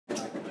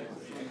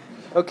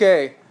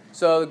Okay,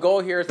 so the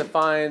goal here is to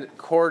find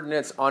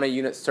coordinates on a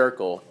unit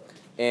circle,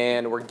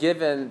 and we're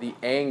given the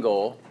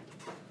angle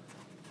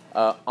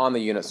on the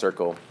unit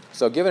circle.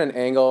 So given an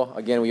angle,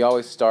 again, we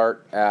always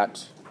start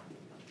at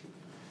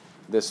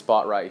this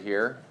spot right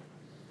here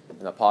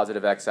in the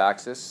positive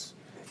x-axis.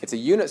 It's a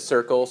unit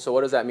circle, so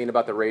what does that mean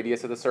about the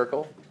radius of the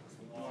circle?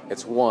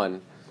 It's 1.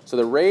 So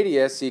the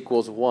radius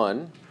equals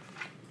 1.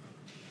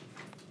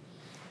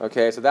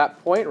 Okay, so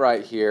that point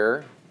right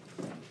here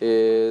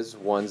is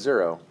 1,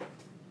 0.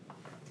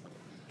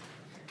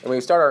 And when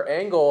we start our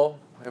angle,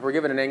 if we're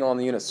given an angle on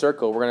the unit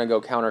circle, we're going to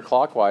go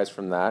counterclockwise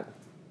from that.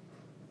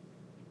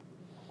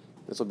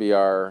 This will be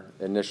our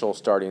initial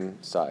starting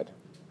side.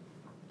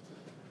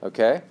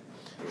 Okay?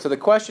 So the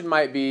question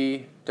might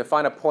be to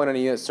find a point on a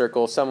unit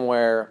circle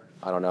somewhere,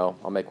 I don't know,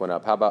 I'll make one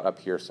up. How about up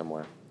here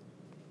somewhere?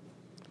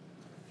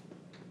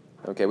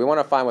 Okay, we want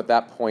to find what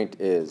that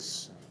point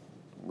is.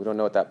 We don't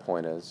know what that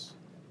point is.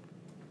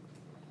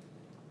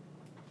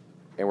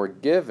 And we're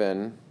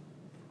given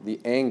the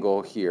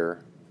angle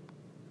here.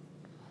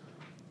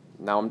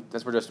 Now,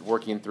 since we're just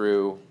working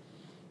through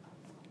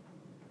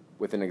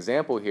with an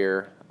example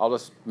here, I'll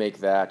just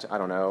make that, I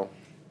don't know,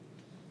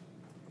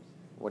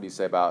 what do you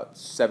say, about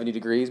 70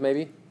 degrees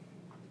maybe?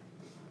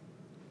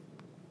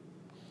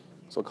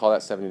 So we'll call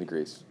that 70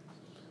 degrees.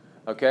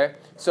 Okay,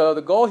 so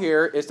the goal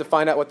here is to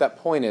find out what that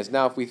point is.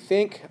 Now, if we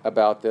think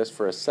about this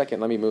for a second,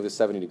 let me move this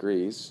 70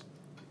 degrees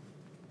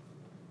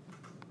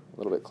a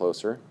little bit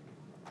closer.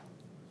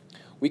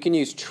 We can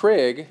use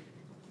trig,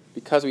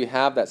 because we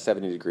have that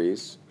 70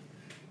 degrees,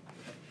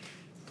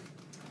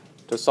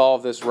 to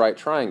solve this right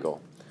triangle.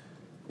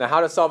 Now,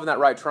 how does solving that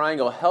right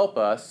triangle help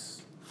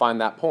us find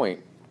that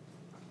point?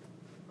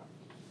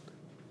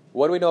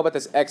 What do we know about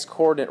this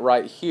x-coordinate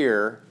right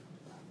here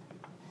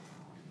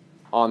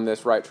on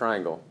this right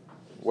triangle?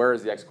 Where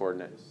is the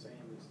x-coordinate?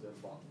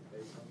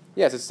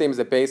 Yes, it's the same as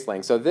the base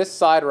length. So this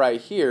side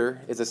right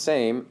here is the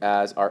same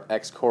as our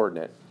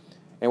x-coordinate.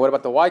 And what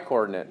about the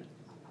y-coordinate?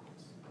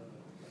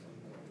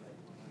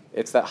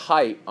 It's that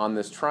height on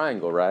this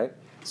triangle, right?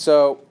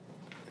 So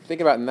think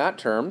about it in that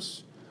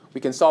terms.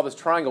 We can solve this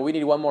triangle. We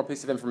need one more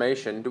piece of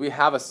information. Do we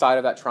have a side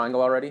of that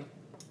triangle already?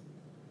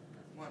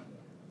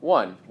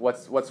 1.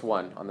 What's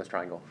 1 on this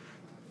triangle?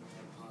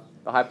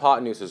 The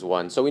hypotenuse is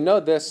 1. So we know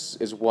this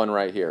is 1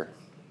 right here.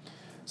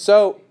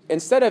 So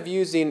instead of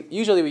using,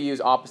 usually we use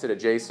opposite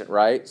adjacent,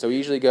 right? So we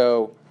usually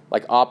go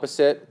like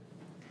opposite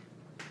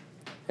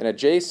and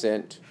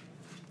adjacent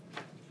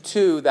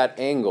to that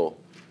angle.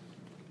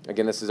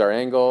 Again, this is our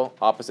angle,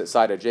 opposite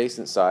side,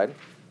 adjacent side.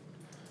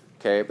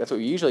 Okay, that's what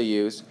we usually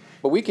use.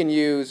 But we can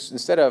use,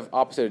 instead of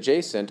opposite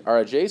adjacent, our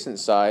adjacent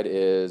side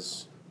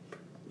is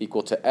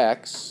equal to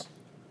x,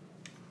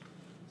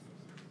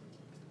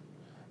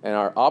 and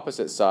our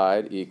opposite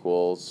side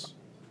equals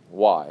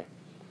y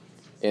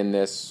in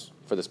this,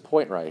 for this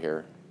point right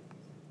here.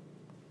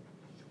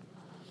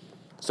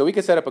 So we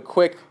could set up a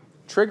quick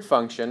trig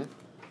function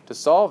to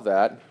solve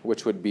that,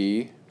 which would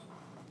be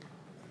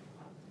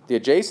the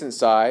adjacent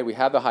side. We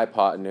have the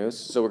hypotenuse,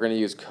 so we're going to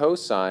use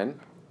cosine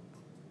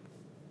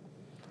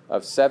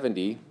of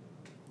 70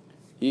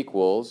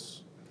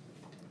 equals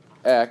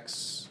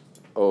x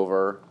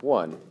over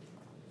 1.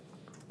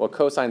 Well,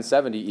 cosine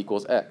 70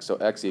 equals x, so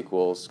x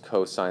equals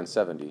cosine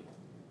 70.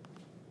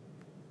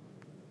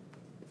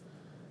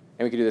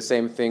 And we can do the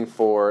same thing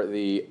for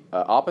the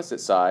opposite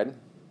side.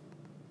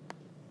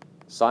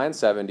 Sine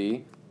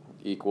 70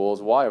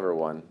 equals y over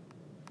 1.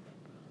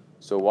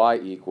 So y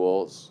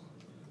equals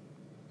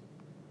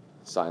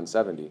sine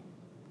 70.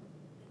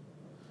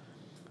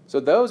 So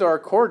those are our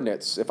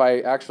coordinates. If I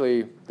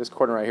actually, this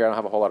coordinate right here, I don't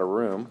have a whole lot of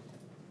room.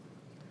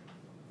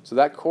 So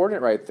that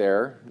coordinate right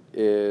there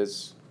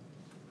is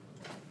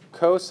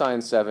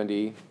cosine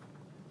 70,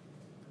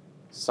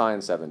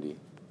 sine 70.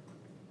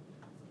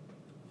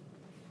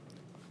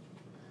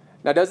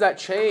 Now, does that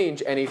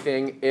change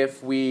anything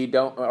if we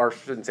don't, or I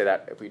shouldn't say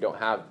that, if we don't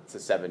have the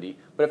 70,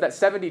 but if that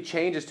 70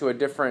 changes to a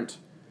different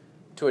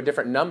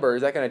number,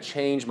 is that going to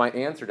change my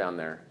answer down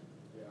there?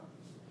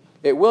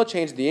 It will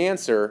change the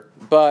answer,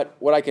 but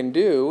what I can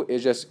do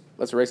is just,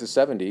 let's erase the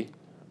 70.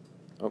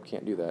 Oh,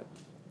 can't do that.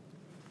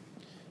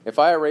 If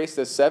I erase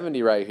this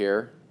 70 right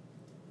here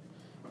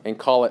and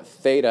call it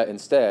theta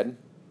instead,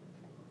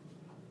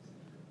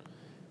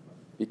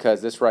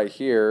 because this right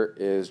here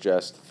is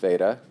just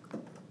theta,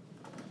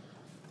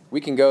 we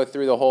can go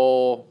through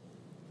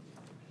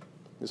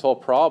this whole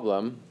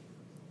problem,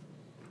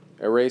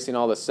 erasing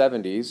all the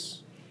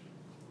 70s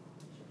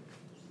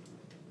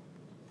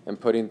and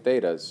putting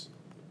thetas.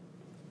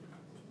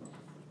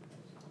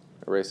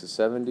 Erase the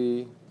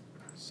 70,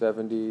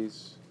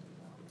 70s.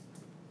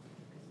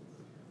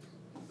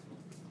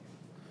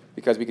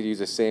 Because we could use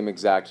the same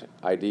exact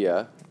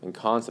idea and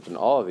concept in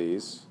all of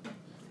these.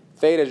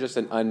 Theta is just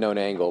an unknown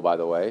angle, by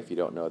the way, if you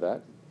don't know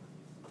that.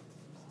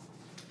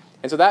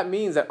 And so that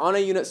means that on a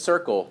unit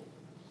circle,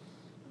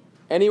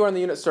 anywhere on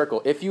the unit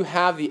circle, if you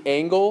have the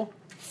angle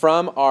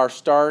from our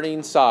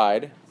starting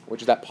side,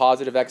 which is that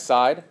positive x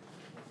side,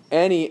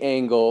 any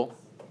angle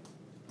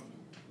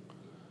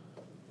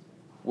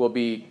will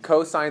be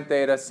cosine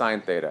theta,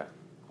 sine theta.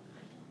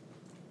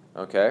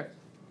 Okay?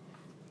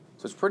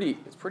 So it's pretty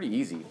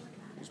easy. You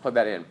just plug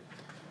that in.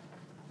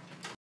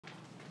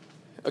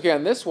 Okay,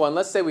 on this one,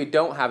 let's say we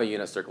don't have a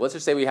unit circle. Let's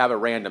just say we have a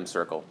random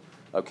circle.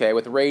 Okay,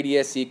 with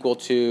radius equal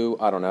to,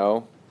 I don't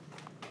know,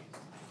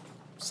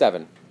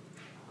 7.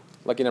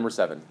 Lucky number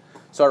 7.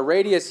 So our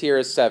radius here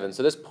is 7.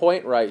 So this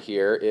point right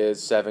here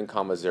is 7,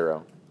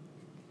 0.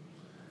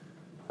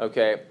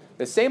 Okay,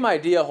 the same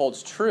idea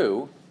holds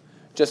true.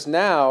 Just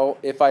now,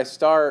 if I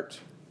start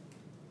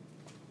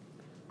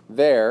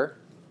there,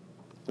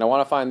 and I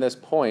want to find this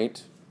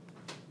point,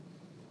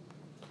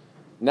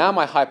 now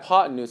my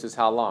hypotenuse is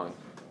how long?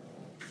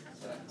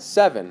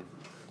 7.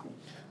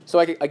 So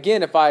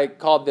again, if I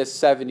called this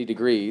 70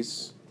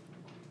 degrees,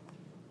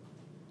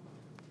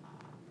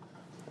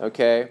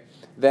 okay,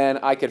 then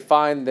I could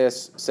find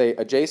this, say,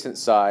 adjacent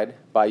side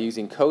by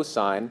using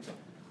cosine.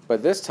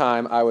 But this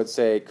time, I would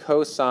say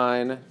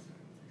cosine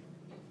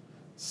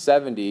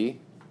 70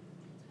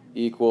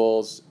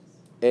 equals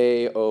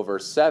A over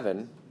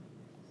 7.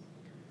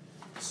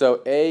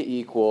 So A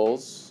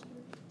equals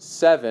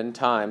 7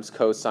 times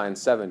cosine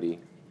 70.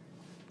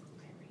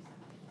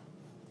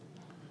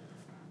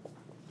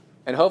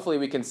 And hopefully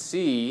we can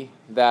see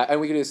that,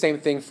 and we can do the same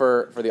thing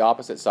for the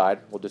opposite side.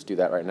 We'll just do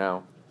that right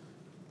now.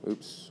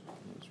 Oops,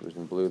 there's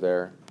some blue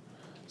there.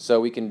 So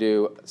we can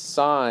do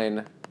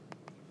sine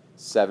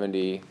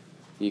 70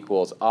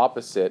 equals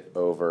opposite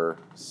over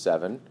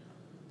 7.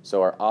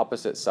 So our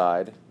opposite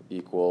side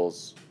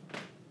equals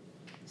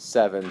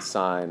 7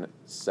 sine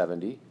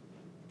 70.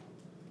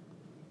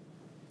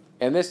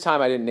 And this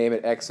time I didn't name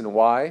it x and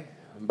y,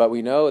 but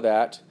we know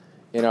that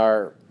in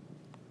our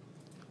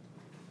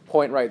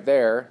point right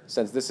there,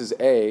 since this is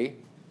A,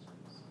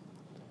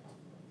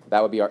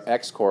 that would be our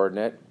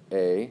x-coordinate,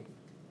 A, and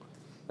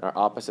our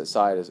opposite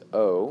side is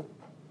O.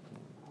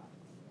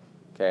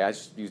 Okay, I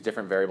just use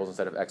different variables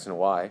instead of x and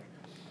y.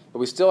 But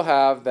we still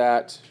have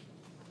that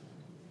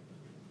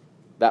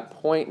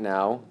point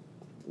now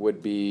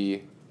would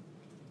be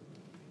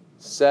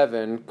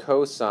 7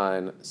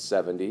 cosine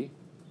 70,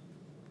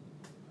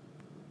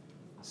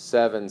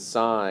 7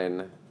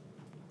 sine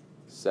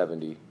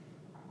 70.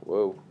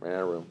 Whoa, ran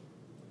out of room.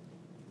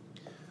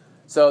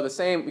 So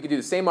we could do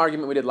the same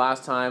argument we did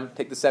last time,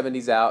 take the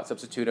 70s out,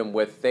 substitute them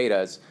with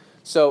thetas.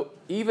 So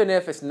even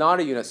if it's not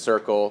a unit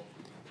circle,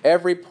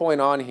 every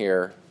point on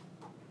here,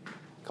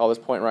 call this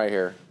point right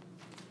here,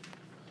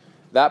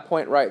 that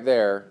point right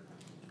there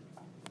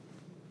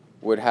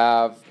would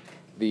have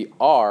the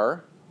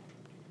r,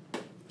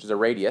 which is a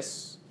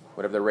radius,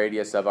 whatever the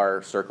radius of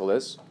our circle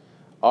is,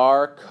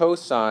 r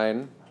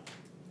cosine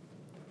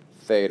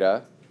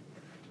theta,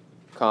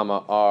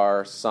 comma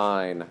r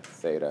sine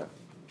theta.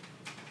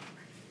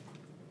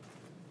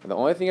 And the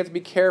only thing you have to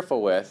be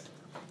careful with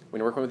when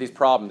you're working with these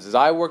problems is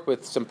I worked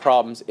with some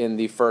problems in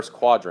the first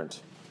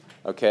quadrant.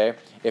 Okay?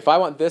 If I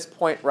want this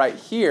point right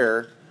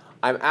here,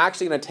 I'm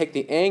actually going to take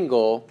the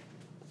angle.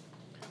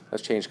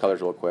 Let's change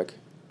colors real quick.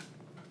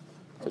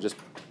 So just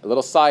a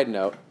little side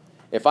note.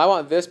 If I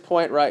want this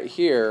point right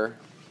here,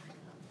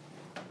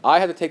 I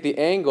have to take the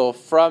angle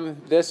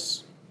from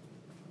this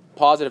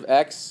positive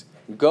x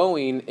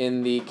going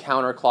in the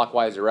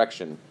counterclockwise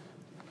direction.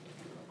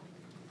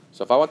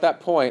 So if I want that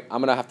point,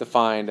 I'm going to have to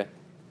find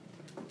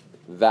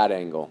that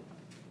angle.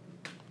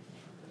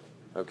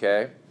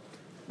 Okay?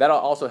 That'll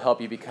also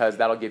help you because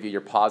that'll give you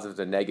your positives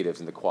and negatives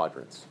in the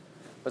quadrants.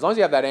 As long as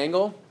you have that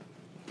angle,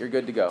 you're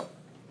good to go.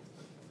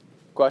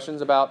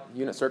 Questions about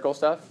unit circle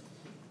stuff?